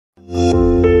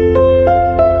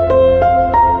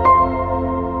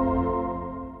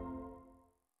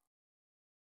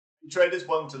Traders,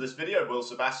 welcome to this video. Will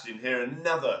Sebastian here.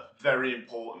 Another very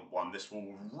important one. This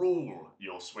will rule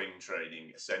your swing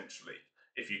trading essentially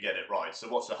if you get it right. So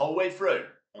watch the whole way through.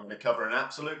 I'm going to cover an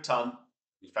absolute ton.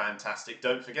 Be fantastic.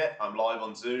 Don't forget, I'm live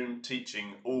on Zoom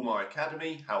teaching all my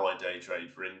academy how I day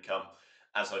trade for income,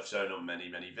 as I've shown on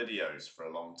many videos for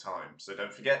a long time. So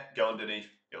don't forget, go underneath.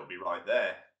 It'll be right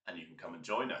there and you can come and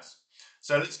join us.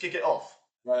 So let's kick it off.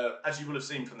 As you will have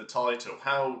seen from the title,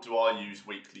 how do I use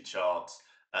weekly charts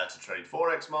to trade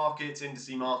Forex markets,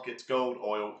 indice markets, gold,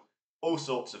 oil, all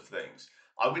sorts of things?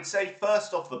 I would say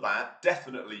first off the bat,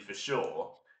 definitely for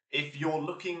sure, if you're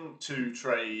looking to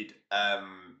trade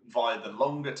via the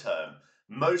longer term,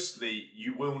 mostly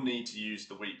you will need to use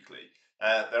the weekly.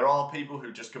 There are people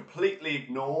who just completely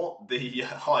ignore the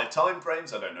higher time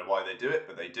frames. I don't know why they do it,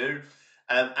 but they do.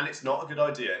 And it's not a good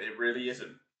idea. It really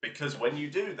isn't. Because when you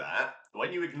do that,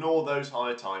 when you ignore those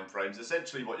higher time frames,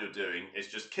 essentially what you're doing is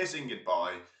just kissing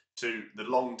goodbye to the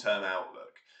long-term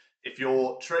outlook. If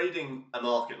you're trading a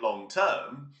market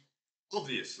long-term,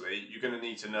 obviously you're going to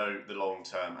need to know the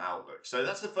long-term outlook. So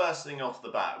that's the first thing off the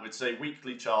bat. I would say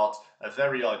weekly charts are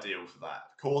very ideal for that.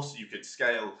 Of course, you could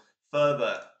scale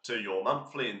further to your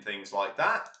monthly and things like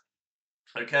that.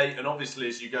 Okay, and obviously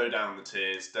as you go down the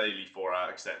tiers, daily, 4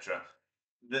 hour, etc.,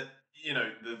 the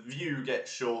view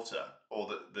gets shorter, or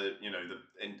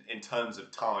in terms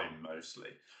of time mostly.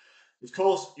 Of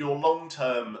course, your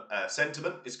long-term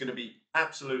sentiment is going to be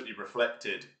absolutely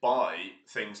reflected by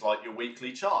things like your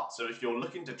weekly chart. So if you're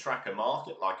looking to track a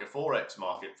market like a Forex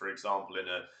market, for example,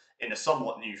 in a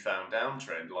somewhat newfound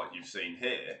downtrend like you've seen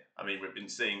here, I mean, we've been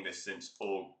seeing this since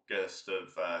August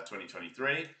of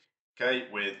 2023, okay,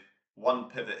 with one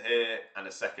pivot here and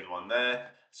a second one there.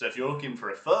 So if you're looking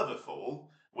for a further fall,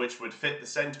 which would fit the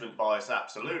sentiment bias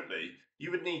absolutely,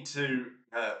 you would need to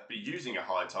be using a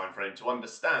higher time frame to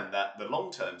understand that the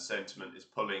long-term sentiment is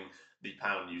pulling the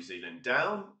pound New Zealand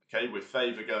down, okay, with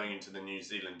favour going into the New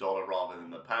Zealand dollar rather than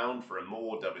the pound for a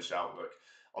more dovish outlook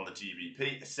on the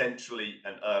GBP, essentially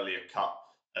an earlier cut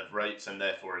of rates and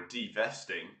therefore a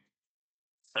divesting.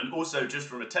 And also, just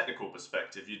from a technical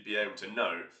perspective, you'd be able to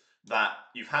know that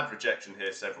you've had rejection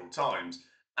here several times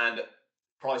and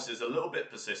price is a little bit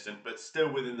persistent, but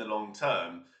still within the long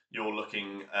term, you're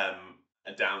looking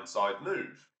a downside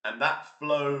move. And that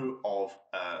flow of,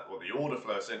 or the order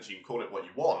flow, essentially, you can call it what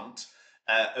you want,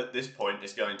 at this point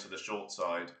is going to the short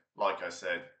side, like I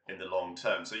said, in the long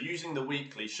term. So using the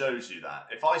weekly shows you that.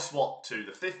 If I swap to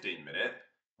the 15-minute,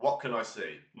 what can I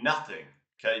see? Nothing,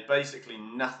 okay? Basically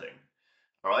nothing,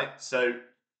 all right? So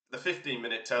the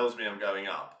 15-minute tells me I'm going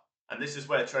up. And this is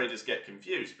where traders get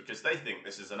confused because they think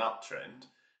this is an uptrend,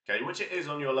 okay, which it is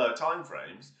on your lower time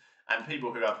frames. And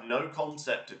people who have no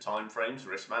concept of time frames,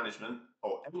 risk management,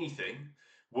 or anything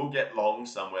will get long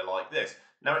somewhere like this.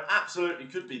 Now, it absolutely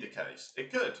could be the case.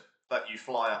 It could that you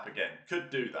fly up again. Could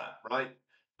do that, right?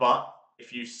 But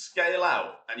if you scale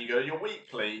out and you go to your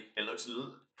weekly, it looks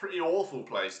a pretty awful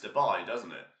place to buy,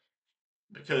 doesn't it?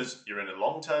 Because you're in a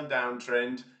long-term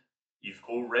downtrend, you've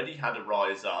already had a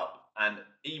rise up, and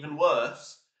even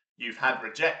worse, you've had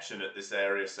rejection at this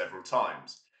area several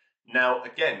times. Now,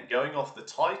 again, going off the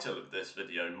title of this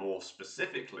video more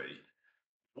specifically,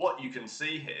 what you can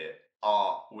see here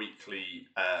are weekly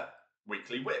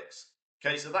wicks.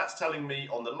 Okay, so that's telling me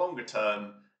on the longer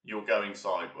term, you're going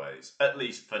sideways, at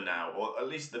least for now, or at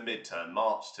least the midterm,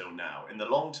 March till now. In the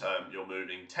long term, you're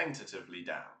moving tentatively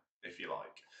down, if you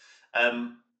like.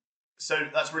 So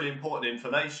that's really important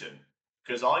information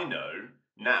because I know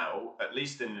now, at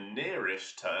least in the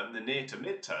nearish term, the near to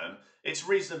mid-term, it's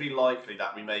reasonably likely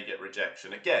that we may get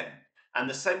rejection again. And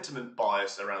the sentiment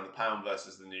bias around the pound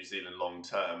versus the New Zealand long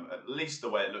term, at least the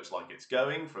way it looks like it's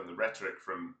going from the rhetoric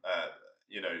from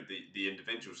the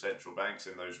individual central banks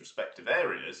in those respective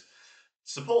areas,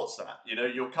 supports that. You know,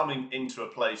 you're coming into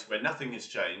a place where nothing has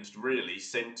changed really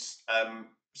since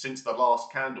the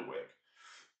last candle wick.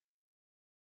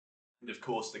 And of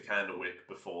course the candle wick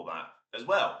before that as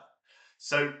well.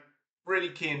 So really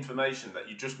key information that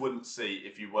you just wouldn't see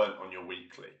if you weren't on your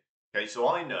weekly. Okay, so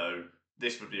I know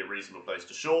this would be a reasonable place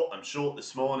to short. I'm short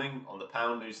this morning on the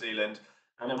pound New Zealand,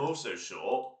 and I'm also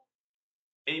short,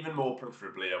 even more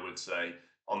preferably I would say,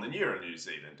 on the euro New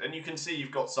Zealand. And you can see you've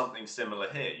got something similar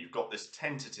here. You've got this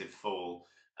tentative fall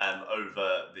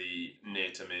over the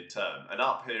near to mid-term. And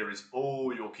up here is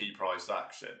all your key price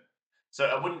action. So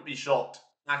I wouldn't be shocked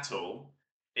at all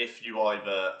if you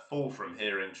either fall from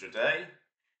here intraday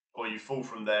or you fall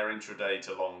from there intraday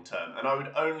to long term. And I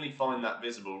would only find that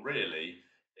visible really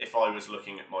if I was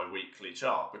looking at my weekly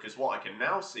chart, because what I can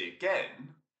now see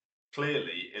again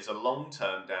clearly is a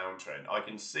long-term downtrend. I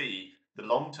can see the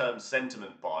long-term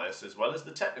sentiment bias as well as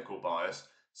the technical bias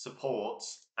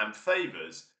supports and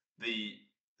favors the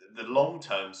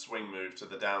long-term swing move to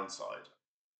the downside.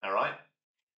 All right.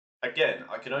 Again,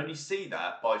 I can only see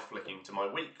that by flicking to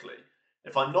my weekly.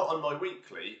 If I'm not on my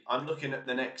weekly, I'm looking at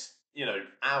the next,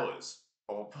 hours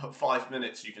or 5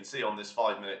 minutes you can see on this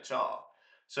 5 minute chart.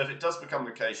 So if it does become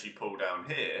the case you pull down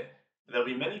here, there'll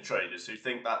be many traders who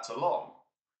think that's a long.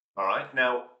 All right.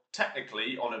 Now,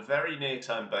 technically, on a very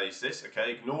near-term basis,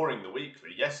 okay, ignoring the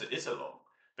weekly, yes, it is a long.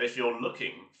 But if you're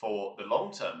looking for the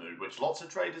long-term move, which lots of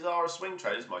traders are as swing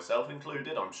traders, myself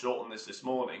included, I'm short on this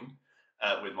morning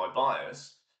with my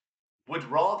bias, would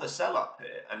rather sell up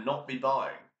here and not be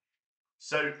buying.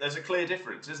 So there's a clear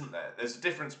difference, isn't there? There's a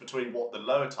difference between what the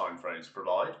lower time frames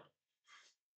provide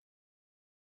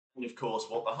and of course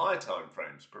what the higher time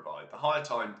frames provide. The higher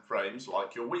time frames,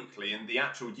 like your weekly, and the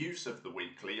actual use of the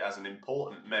weekly as an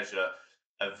important measure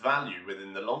of value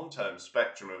within the long-term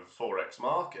spectrum of a forex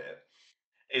market,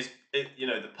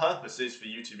 the purpose is for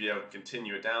you to be able to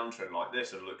continue a downtrend like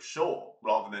this and look short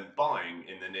rather than buying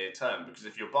in the near term. Because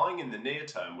if you're buying in the near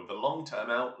term with a long-term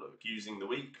outlook using the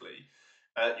weekly,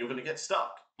 you're going to get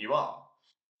stuck. You are.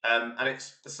 And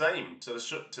it's the same to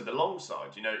the long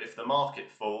side. If the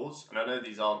market falls, and I know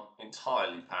these aren't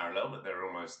entirely parallel, but they're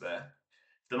almost there.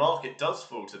 If the market does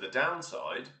fall to the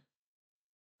downside,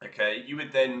 okay, you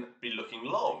would then be looking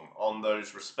long on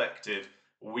those respective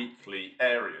weekly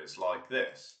areas like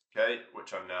this, okay,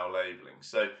 which I'm now labeling.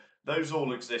 So those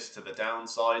all exist to the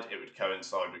downside. It would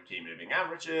coincide with key moving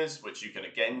averages, which you can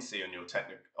again see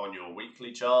on your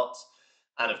weekly charts,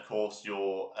 and of course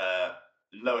your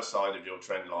lower side of your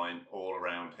trend line all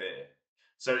around here.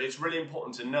 So it's really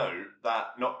important to know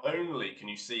that not only can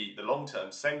you see the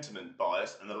long-term sentiment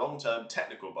bias and the long-term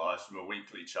technical bias from a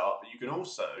weekly chart, but you can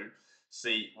also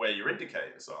see where your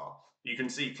indicators are. You can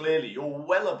see clearly you're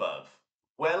well above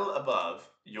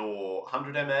your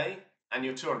 100 MA and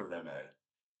your 200 MA.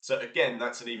 So again,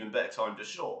 that's an even better time to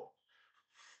short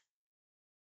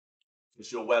because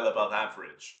you're well above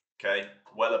average. Okay,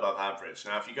 well above average.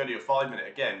 Now, if you go to your 5 minute,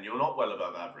 again, you're not well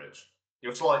above average.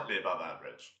 You're slightly above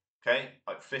average. Okay,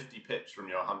 like 50 pips from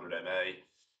your 100 MA,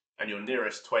 and your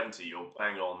nearest 20, you're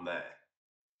bang on there.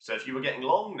 So if you were getting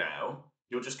long now,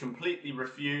 you're just completely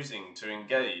refusing to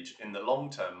engage in the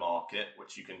long-term market,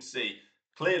 which you can see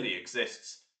clearly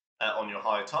exists on your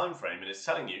higher time frame, and it's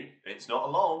telling you it's not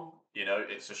a long,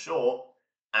 it's a short.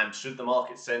 And should the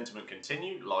market sentiment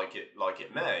continue like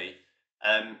it may,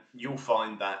 you'll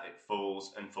find that it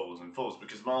falls and falls and falls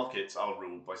because markets are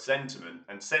ruled by sentiment,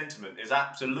 and sentiment is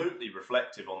absolutely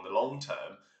reflective on the long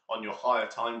term on your higher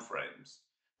time frames.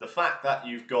 The fact that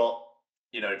you've got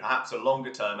perhaps a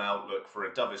longer term outlook for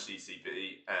a dovish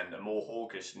ECB and a more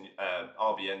hawkish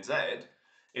RBNZ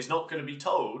is not going to be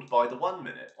told by the 1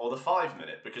 minute or the 5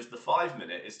 minute, because the 5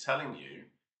 minute is telling you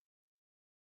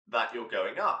that you're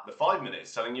going up. The 5 minute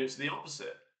is telling you it's the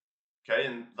opposite. Okay,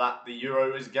 and that the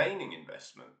euro is gaining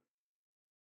investment.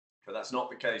 But that's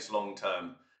not the case long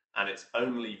term, and it's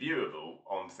only viewable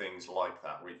on things like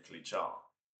that weekly chart,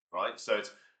 right? So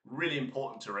it's really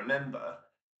important to remember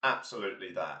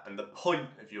absolutely that, and the point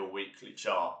of your weekly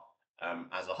chart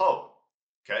as a whole,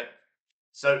 okay?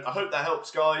 So I hope that helps,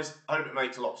 guys. I hope it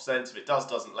makes a lot of sense. If it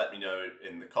doesn't, let me know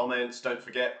in the comments. Don't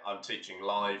forget, I'm teaching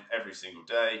live every single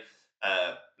day,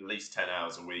 at least 10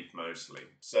 hours a week mostly.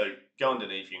 So go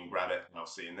underneath, you can grab it, and I'll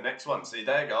see you in the next one. See you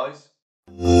there, guys.